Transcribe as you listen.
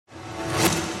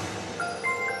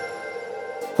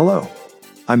Hello.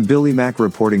 I'm Billy Mack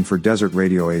reporting for Desert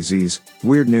Radio AZ's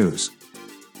Weird News.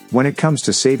 When it comes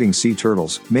to saving sea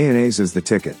turtles, mayonnaise is the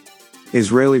ticket.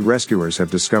 Israeli rescuers have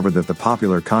discovered that the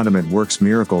popular condiment works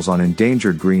miracles on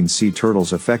endangered green sea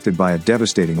turtles affected by a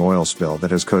devastating oil spill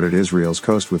that has coated Israel's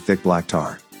coast with thick black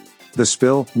tar. The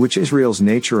spill, which Israel's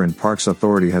Nature and Parks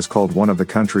Authority has called one of the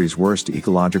country's worst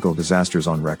ecological disasters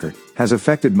on record, has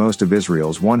affected most of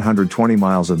Israel's 120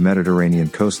 miles of Mediterranean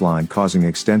coastline, causing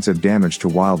extensive damage to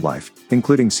wildlife,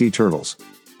 including sea turtles.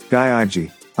 Guy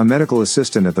Ig, a medical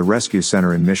assistant at the rescue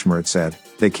center in Mishmeret, said,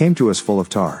 "They came to us full of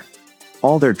tar.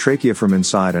 All their trachea from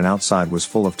inside and outside was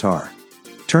full of tar.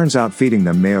 Turns out feeding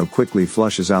them mayo quickly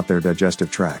flushes out their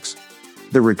digestive tracts.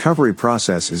 The recovery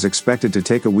process is expected to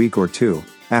take a week or two,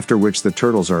 after which the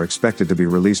turtles are expected to be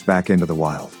released back into the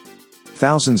wild."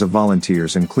 Thousands of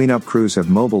volunteers and cleanup crews have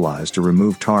mobilized to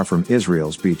remove tar from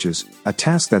Israel's beaches, a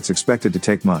task that's expected to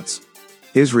take months.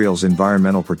 Israel's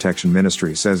Environmental Protection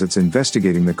Ministry says it's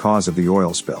investigating the cause of the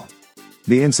oil spill.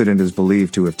 The incident is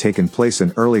believed to have taken place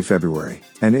in early February,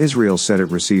 and Israel said it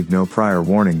received no prior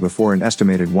warning before an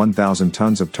estimated 1,000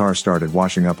 tons of tar started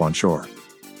washing up on shore.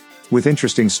 With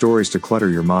interesting stories to clutter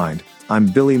your mind, I'm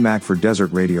Billy Mack for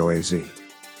Desert Radio AZ.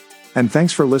 And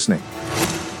thanks for listening.